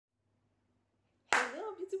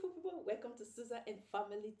beautiful people, welcome to Susan and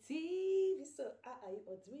Family TV. So how are you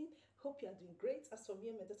all doing? Hope you are doing great. As for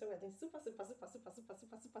me and my daughter, we are doing super great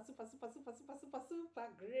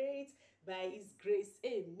by His grace.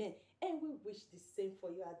 Amen. And we wish the same for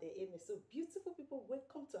you out there. Amen. So beautiful people,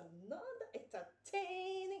 welcome to another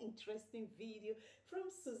entertaining, interesting video from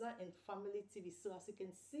Susan and Family TV. So as you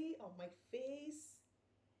can see on my face,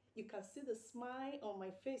 you can see the smile on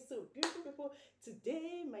my face. So beautiful people,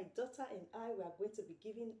 today my daughter and I, we are going to be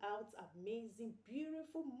giving out amazing,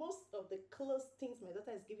 beautiful, most of the clothes things my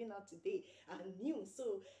daughter is giving out today are new.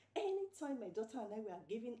 So anytime my daughter and I, we are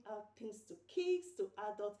giving out things to kids, to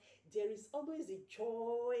adults, there is always a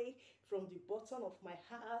joy from the bottom of my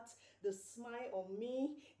heart, the smile on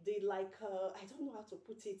me, the I don't know how to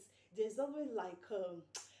put it. There's always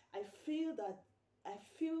I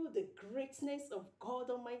feel the greatness of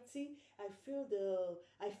God Almighty. I feel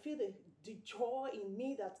the joy in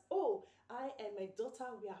me that, oh, I and my daughter,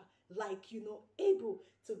 we are able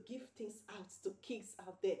to give things out to kids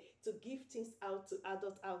out there, to give things out to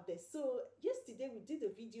adults out there. So yesterday we did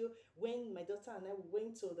a video when my daughter and I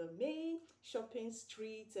went to the main shopping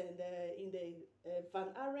street, and in the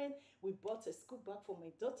Van Aren, we bought a school bag for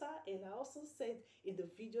my daughter. And I also said in the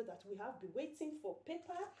video that we have been waiting for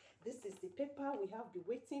paper. This is the paper we have been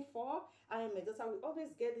waiting for. I and my daughter, we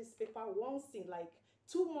always get this paper once in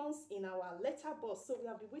 2 months in our letterbox. So we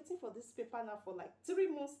have been waiting for this paper now for 3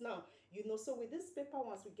 months now, so with this paper,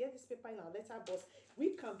 once we get this paper in our letterbox,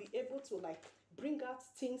 we can be able to bring out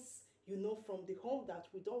things from the home that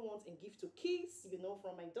we don't want and give to kids.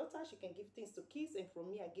 From my daughter, she can give things to kids, and from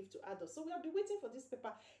me, I give to adults. So we have been waiting for this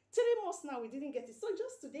paper 3 months now. We didn't get it. So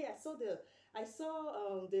just today, I saw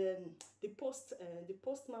the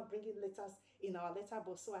postman bringing letters in our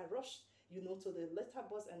letterbox. So I rushed to the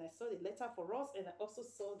letterbox, and I saw the letter for us, and I also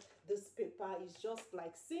saw this paper. It's just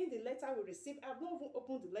like seeing the letter we received. I've not even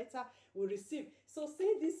opened the letter we received. So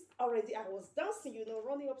seeing this already, I was dancing,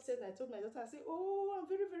 running upstairs, and I told my daughter, I said, oh, I'm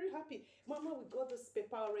very, very happy. Mama, we got this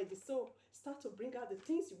paper already. So start to bring out the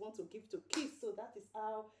things you want to give to kids. So that is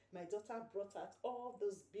how my daughter brought out all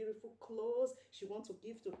those beautiful clothes she wants to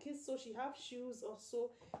give to kids. So she have shoes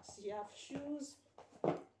also. She have shoes,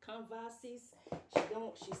 canvases.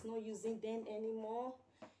 She's not using them anymore,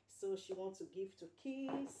 so she wants to give to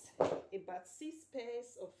kids. About 6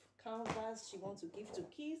 pairs of canvas she wants to give to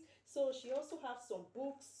kids. So she also have some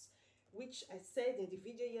books, which I said in the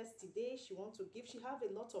video yesterday she wants to give. She have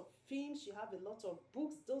a lot of films, she have a lot of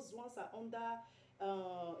books. Those ones are under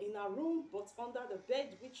in her room, but under the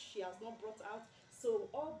bed, which she has not brought out. So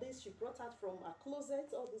all this she brought out from her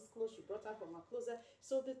closet. All these clothes she brought out from her closet.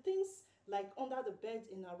 So the things under the bed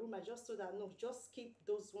in her room, I just told her, no, just keep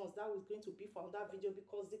those ones. That was going to be for another video,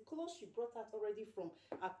 because the clothes she brought out already from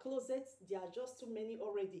her closet, there are just too many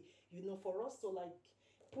already, for us to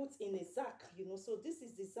put in a sack, so this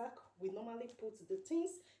is the sack we normally put the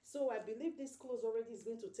things. So I believe this clothes already is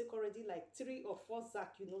going to take already 3 or 4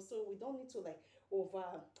 sack, so we don't need to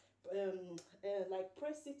over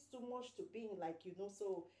press it too much to be in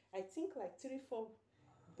so I think 3-4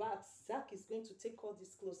 bags Zach is going to take all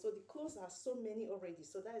these clothes. So the clothes are so many already.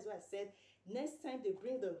 So that is why I said next time they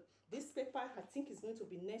bring this paper, I think it's going to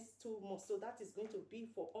be next 2 months. So that is going to be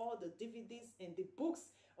for all the DVDs and the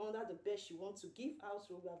books under the bed she wants to give out.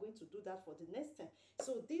 So we are going to do that for the next time.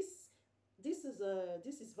 So this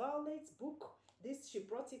is Violet's book. This, she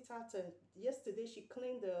brought it out, and yesterday she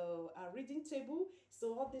cleaned her reading table.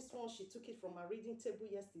 So all this one, she took it from her reading table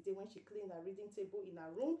yesterday when she cleaned her reading table in her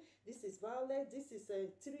room. This is Violet. This is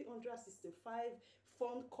 365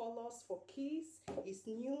 fun colors for kids. It's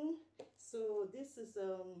new. So this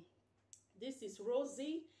is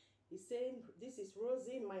Rosie. He's saying, this is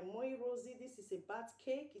Rosie, my Moi Rosie. This is a bat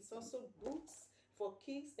cake. It's also books for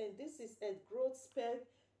kids. And this is Ed Growth Spell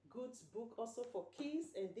Goods book, also for kids.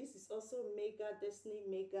 And this is also Mega Destiny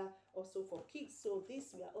Mega, also for kids. So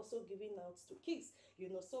this we are also giving out to kids,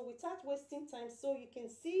 so without wasting time. So you can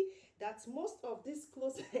see that most of these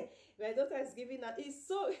clothes my daughter is giving out is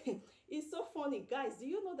so it's so funny, guys. Do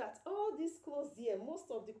you know that all these clothes here,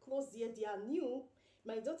 most of the clothes here, they are new?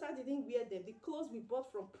 My daughter didn't wear them. The clothes we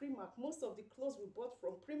bought from Primark, most of the clothes we bought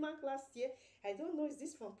from Primark last year. I don't know, is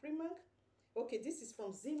this from Primark? Okay, this is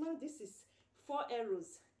from Zima. This is 4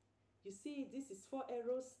 Arrows. You see, this is 4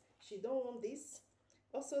 Arrows. She don't want this.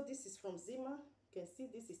 Also, this is from Zima. You can see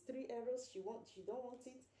this is 3 Arrows. She don't want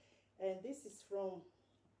it. And this is from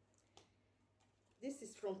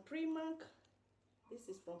Primark. This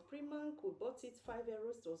is from Primark. We bought it 5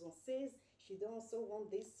 Arrows. It was on sale. She don't also want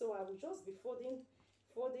this. So I will just be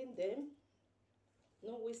folding them.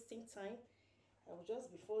 No wasting time. I will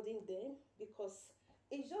just be folding them, because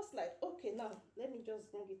it's just okay, Okay, now let me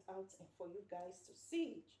just bring it out and for you guys to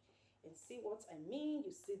see and see what I mean.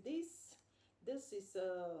 You see this? This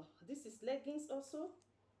is leggings also.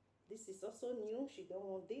 This is also new. She don't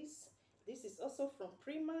want this. This is also from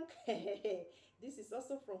Primark. This is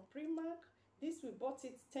also from Primark. This we bought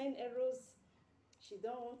it 10 euros. She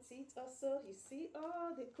don't want it also. You see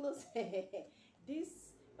all the clothes.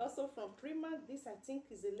 This also from Primark. This I think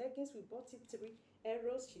is the leggings. We bought it 3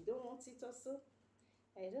 euros. She don't want it also.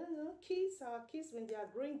 I don't know. Kids, our kids, when they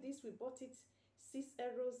are growing this, we bought it 6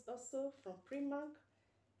 euros also from Primark.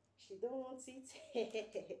 She don't want it.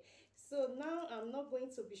 So now I'm not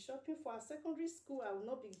going to be shopping for her secondary school. I will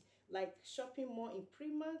not be like shopping more in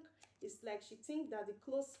Primark. It's like she thinks that the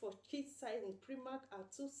clothes for kids side in Primark are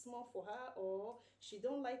too small for her, or she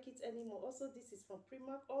don't like it anymore. Also, this is from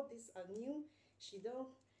Primark. All these are new. She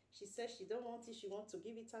says she don't want it. She wants to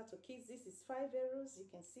give it out to kids. This is 5 euros.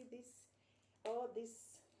 You can see this. All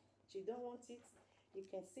this, she don't want it. You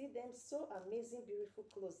can see them. So amazing, beautiful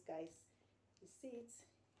clothes, guys. You see it.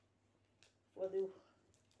 For the,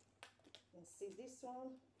 you can see this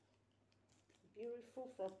one.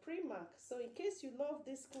 Beautiful from Primark. So in case you love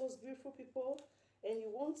this clothes, beautiful people, and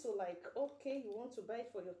you want to like, okay, you want to buy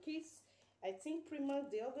it for your kids, I think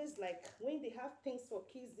Primark, they always like, when they have things for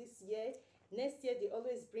kids this year, next year they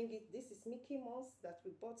always bring it. This is Mickey Mouse that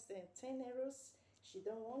we bought 10 euros. She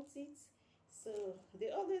don't want it. So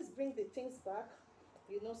they always bring the things back,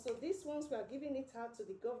 you know. So these ones we are giving it out to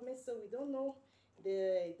the government, so we don't know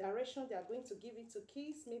the direction they are going to give it to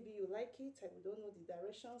kids. Maybe you like it and we don't know the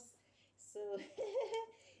directions. So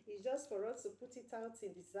it's just for us to put it out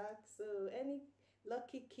in the sack. So any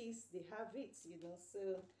lucky kids, they have it, you know.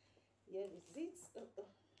 So here is it.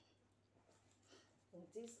 And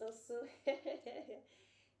this also.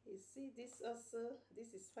 You see this also.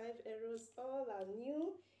 This is 5 euros. All are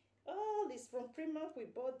new. All is from Primark. We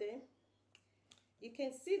bought them. You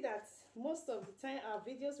can see that most of the time our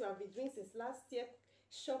videos we have been doing since last year,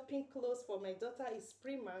 shopping clothes for my daughter, is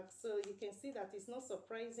Primark. So you can see that it's not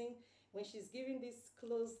surprising when she's giving these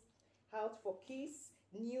clothes out for kids,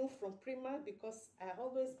 new from Primark, because I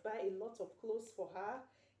always buy a lot of clothes for her,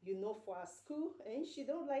 you know, for her school, and she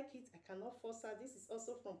don't like it. I cannot force her. This is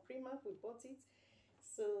also from Primark. We bought it.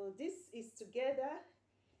 So this is together.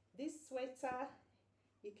 This sweater,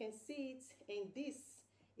 you can see it, and this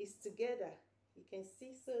is together. You can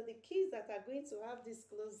see. So the kids that are going to have these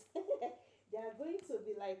clothes, they are going to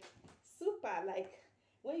be like super, like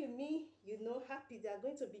when you mean, you know, happy, they are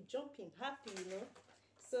going to be jumping happy, you know.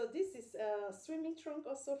 So this is a swimming trunk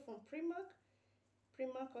also from Primark.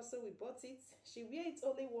 Primark also, we bought it. She wear it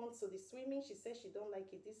only once to the swimming. She says she don't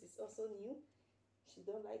like it. This is also new. She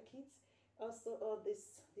don't like it. Also all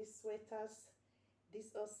these sweaters,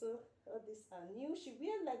 this also, all these are new. She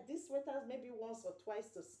wear like these sweaters maybe once or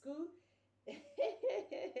twice to school.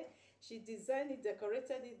 She designed it,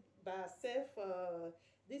 decorated it by herself.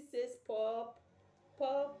 This says pop,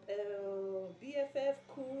 BFF,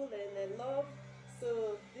 cool, and love.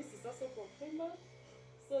 So this is also from Primark.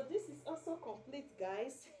 So this is also complete,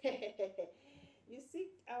 guys. You see,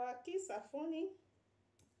 our kids are funny.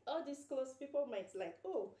 All these clothes, people might like,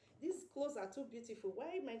 oh, these clothes are too beautiful.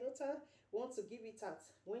 Why my daughter wants to give it out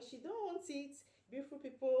when she don't want it? Beautiful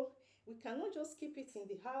people, we cannot just keep it in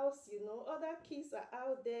the house, you know. Other kids are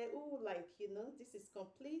out there who like, you know, this is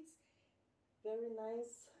complete, very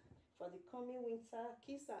nice for the coming winter.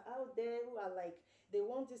 Kids are out there who are like, they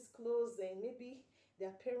want these clothes and maybe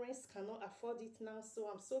their parents cannot afford it now. So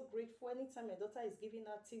I'm so grateful anytime my daughter is giving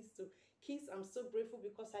out things to kids. I'm so grateful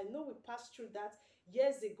because I know we passed through that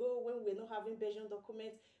years ago when we were not having Belgian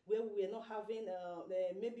document, where we were not having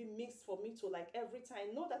maybe mix for me to like every time.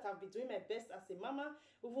 I know that I've been doing my best as a mama.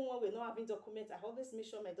 Even when we're not having document, I always make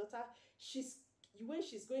sure my daughter, when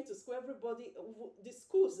she's going to school, everybody, the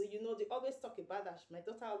schools, you know, they always talk about that. My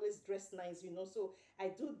daughter always dress nice, you know. So I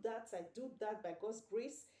do that by God's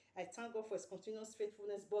grace. I thank God for his continuous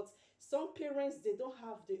faithfulness. But some parents, they don't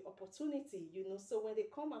have the opportunity, you know. So when they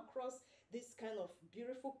come across this kind of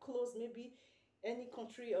beautiful clothes, maybe any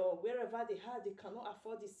country or wherever they have, they cannot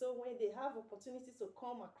afford it. So when they have opportunity to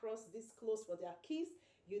come across these clothes for their kids,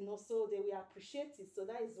 you know, so they will appreciate it. So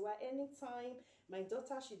that is why anytime my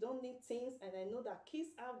daughter, she don't need things, and I know that kids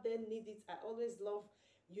out there need it, I always love,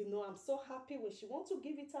 you know, I'm so happy when she wants to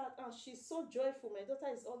give it out, and she's so joyful. My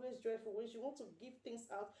daughter is always joyful when she wants to give things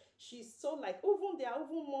out. She's so like, even there are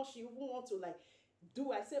even more she even want to like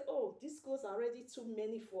do. I say, oh, these clothes are already too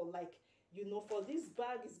many for like, you know, for this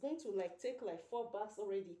bag. It's going to like take like 4 bags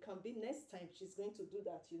already. It can be next time she's going to do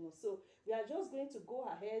that, you know. So we are just going to go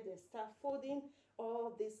ahead and start folding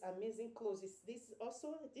all these amazing clothes. This is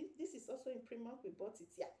also in Primark. We bought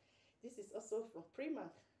it, yeah. This is also from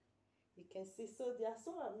Primark. You can see, so they are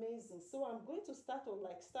so amazing. So I'm going to start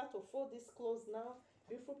to fold this clothes now,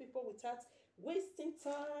 beautiful people, without wasting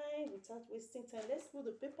time. Let's put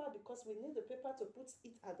the paper, because we need the paper to put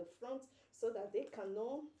it at the front so that they can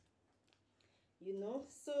know, you know.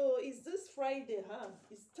 So it's this Friday, huh?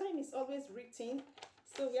 Its time is always written,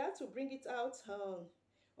 so we have to bring it out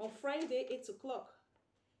on Friday 8 o'clock.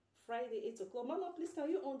 Friday 8 o'clock. Mama, please, can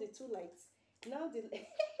you on the 2 lights now? The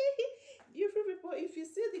beautiful people, if you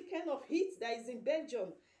see the kind of heat that is in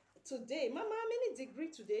Belgium today, Mama, how many degree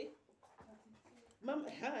today? Mama,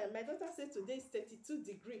 my daughter said today is 32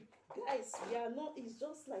 degree. Guys, we are not, it's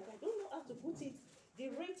just like, I don't know how to put it. The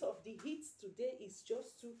rate of the heat today is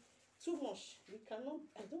just too much. We cannot,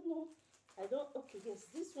 I don't know. Okay, yes,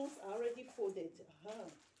 these ones are already folded.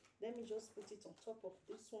 Let me just put it on top of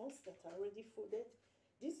these ones that are already folded.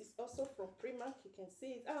 This is also from Primark. You can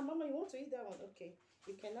see it. Mama, you want to eat that one? Okay,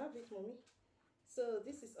 you can have it, mommy. So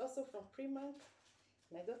this is also from Primark.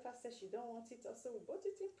 My daughter says she don't want it. Also, we bought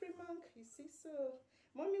it in Primark. You see, so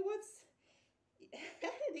mommy, what's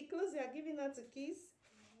the clothes you are giving her to kiss?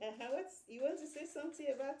 What's, you want to say something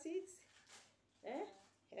about it?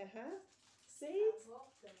 Say it.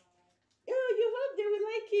 Oh, you hope they will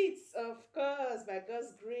like it. Of course, by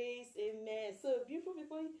God's grace, amen. So beautiful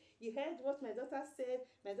people, you heard what my daughter said.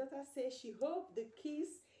 My daughter said she hoped the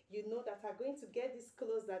kids, you know, that are going to get these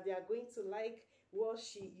clothes, that they are going to like what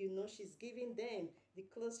she, you know, she's giving them, the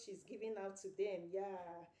clothes she's giving out to them.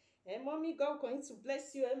 Yeah. And mommy, God going to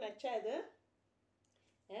bless you, my child,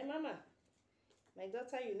 mama, my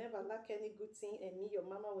daughter, you never lack any good thing, and me, your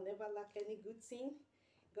mama, will never lack any good thing.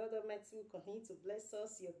 God Almighty will continue to bless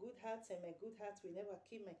us. Your good heart and my good heart will never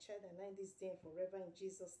keep my child and I this day and forever, in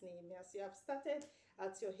Jesus' name. As you have started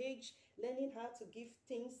at your age, learning how to give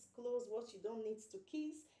things, clothes, what you don't need to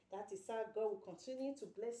kiss, that is how God will continue to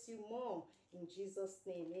bless you more, in Jesus'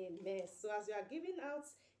 name. Amen. So as you are giving out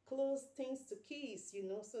clothes, things to kiss, you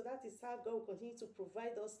know, so that is how God will continue to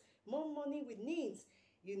provide us more money we need,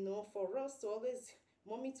 you know, for us to always,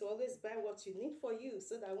 mommy, to always buy what you need for you,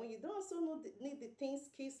 so that when you don't also need the things,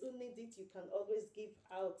 kids who need it, you can always give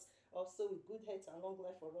out also with good health and long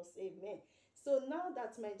life for us. Amen. So now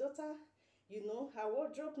that my daughter, you know, her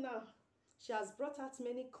wardrobe now, she has brought out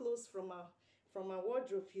many clothes from her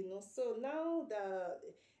wardrobe, you know. So now the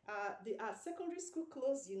secondary school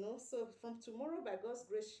clothes, you know, so from tomorrow, by God's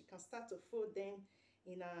grace, she can start to fold them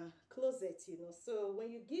in her closet, you know. So when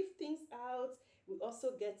you give things out, we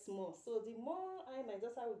also get more. So the more my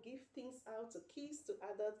daughter will give things out to kids, to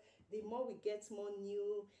adults, the more we get more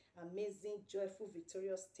new, amazing, joyful,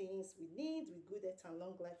 victorious things we need with good health and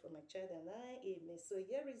long life for my child and I. Amen. So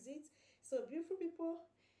here is it. So beautiful people,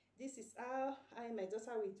 this is how my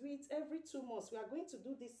daughter will do it every 2 months. We are going to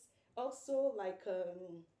do this also, like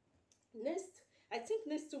I think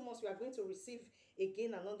next 2 months we are going to receive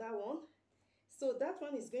again another one. So that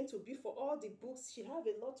one is going to be for all the books. She have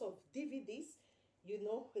a lot of DVDs, you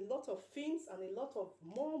know, a lot of films and a lot of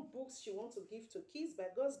more books she wants to give to kids. By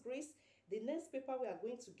God's grace, the next paper we are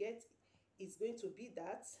going to get is going to be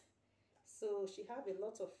that. So she have a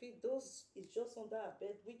lot of it. Those is just under her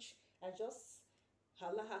bed, which I just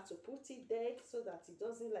allow her to put it there so that it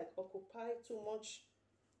doesn't like occupy too much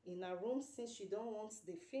in her room, since she don't want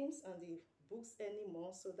the films and the books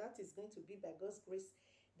anymore. So that is going to be, by God's grace,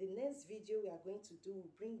 the next video we are going to do. Will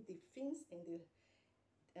bring the films and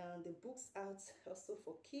the books out also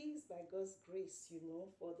for kids, by God's grace, you know,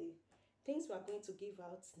 for the things we are going to give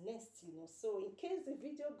out next, you know. So in case the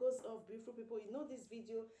video goes off, beautiful people, you know, this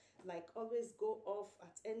video like always go off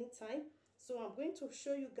at any time. So I'm going to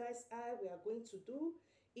show you guys how we are going to do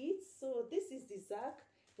it. So this is the Zach.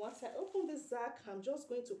 Once I open the Zach, I'm just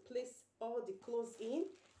going to place all the clothes in,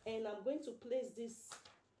 and I'm going to place this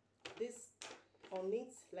on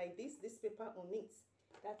it, like this paper on it.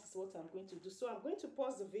 That is what I'm going to do. So I'm going to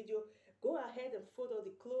pause the video, go ahead and fold all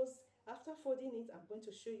the clothes. After folding it, I'm going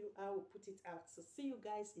to show you how we put it out. So see you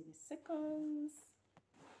guys in a second.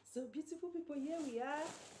 So beautiful people, here we are.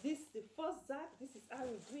 This is the first Zach. This is how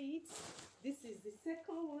we do it. This is the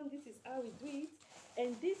second one. This is how we do it.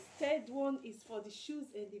 And this third one is for the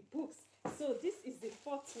shoes and the books. So this is the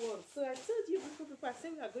fourth one. So I told you, beautiful people, I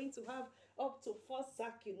said we are going to have up to 4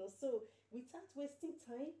 Zach, you know. So without wasting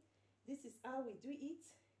time, this is how we do it.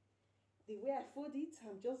 The way I fold it,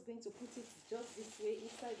 I'm just going to put it just this way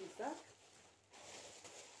inside the Zach.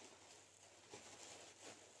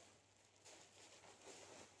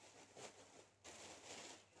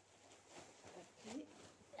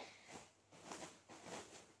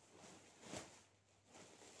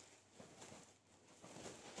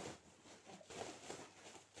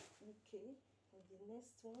 Okay, and the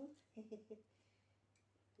next one.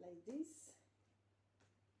 Like this.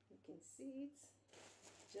 You can see it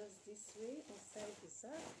just this way inside the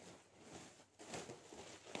sack.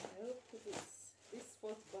 I hope this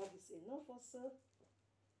fourth bag is enough also.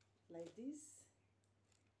 Like this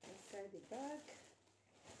inside the bag.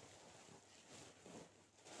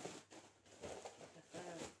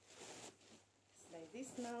 It's like this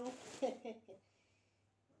now. And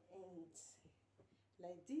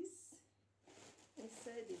like this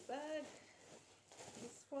inside the bag.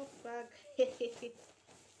 This fourth bag.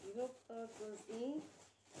 We hope all goes in.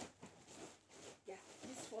 Yeah,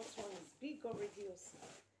 this fourth one is big already also.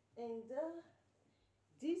 And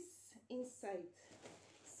this inside.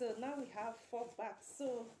 So now we have 4 bags.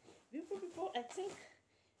 So beautiful people, I think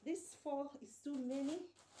this 4 is too many.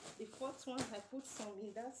 The fourth one, I put some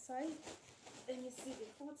in that side. Let me see the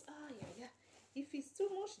fourth. Yeah. If it's too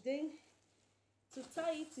much, then to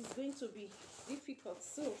tie it is going to be difficult.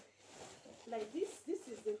 So like this is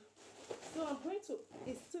the, so I'm going to,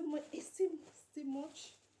 it's too much, it's still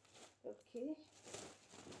much. Okay,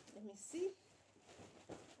 let me see.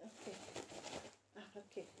 Okay,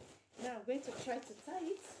 okay, now I'm going to try to tie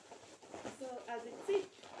it. So at the tip,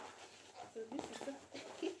 so this is the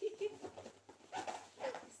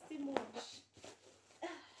it's still much.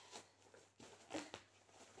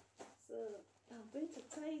 So I'm going to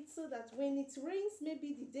tie it so that when it rains,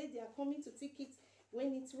 maybe the day they are coming to take it,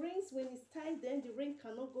 when it rains, when it's tied, then the rain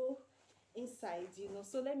cannot go inside, you know.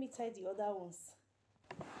 So let me tie the other ones.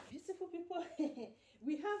 Beautiful people,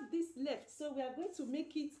 we have this left, so we are going to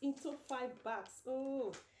make it into 5 bags.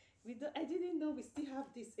 Oh, I didn't know we still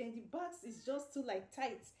have this, and the bags is just too like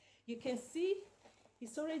tight. You can see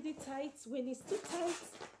it's already tight. When it's too tight,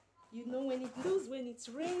 you know, when it loose, when it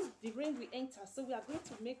rains, the rain will enter. So we are going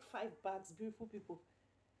to make 5 bags, beautiful people.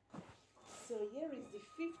 So here is the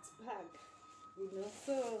 5th bag, you know.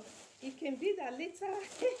 So it can be that later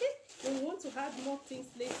we want to add more things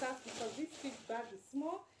later, because this 5th bag is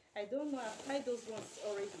small. I don't know, I've tied those ones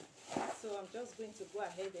already. So I'm just going to go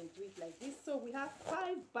ahead and do it like this. So we have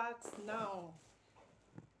 5 bags now.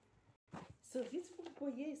 So beautiful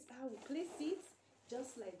people, here is how we place it,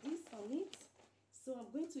 just like this on it. So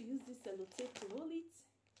I'm going to use this sellotape to roll it.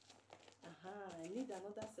 I need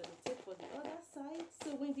another sellotape for the other side.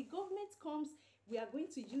 So when the government comes, we are going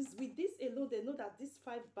to use, with this alone, they know that these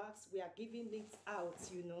 5 bags, we are giving it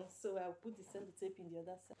out, you know. So I'll put the sellotape in the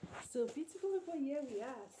other side. So beautiful people, here we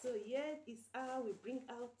are. So here is how we bring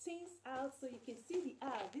out things out. So you can see the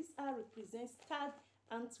R. This R represents Stade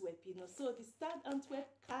Antwerp, you know. So the Stade Antwerp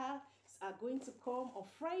cars are going to come on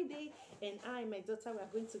Friday, and I and my daughter, we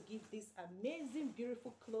are going to give these amazing,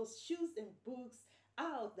 beautiful clothes, shoes, and books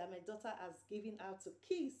out that my daughter has given out to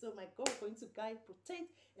kids. So my God is going to guide,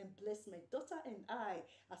 protect, and bless my daughter and I,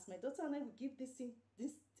 as my daughter and I will give this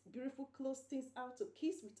beautiful clothes things out to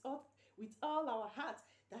kids with all our heart.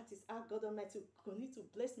 That is how God Almighty will continue to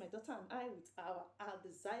bless my daughter and I with our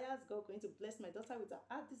desires. God going to bless my daughter with her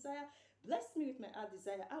heart desire. Bless me with my heart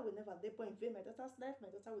desire. I will never labor in vain my daughter's life.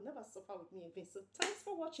 My daughter will never suffer with me in vain. So thanks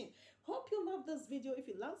for watching. Hope you love this video. If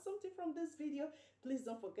you learned something from this video, please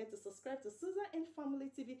don't forget to subscribe to Susan and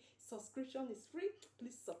Family TV. Subscription is free.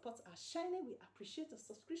 Please support our channel. We appreciate your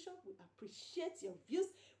subscription. We appreciate your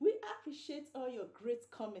views. We appreciate all your great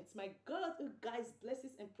comments. My God, you guys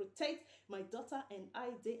blesses and protect my daughter and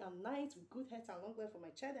I day and night with good health and long life for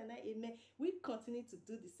my child and I. Amen. We continue to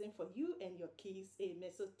do the same for you and your kids.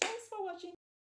 Amen. So thanks for watching.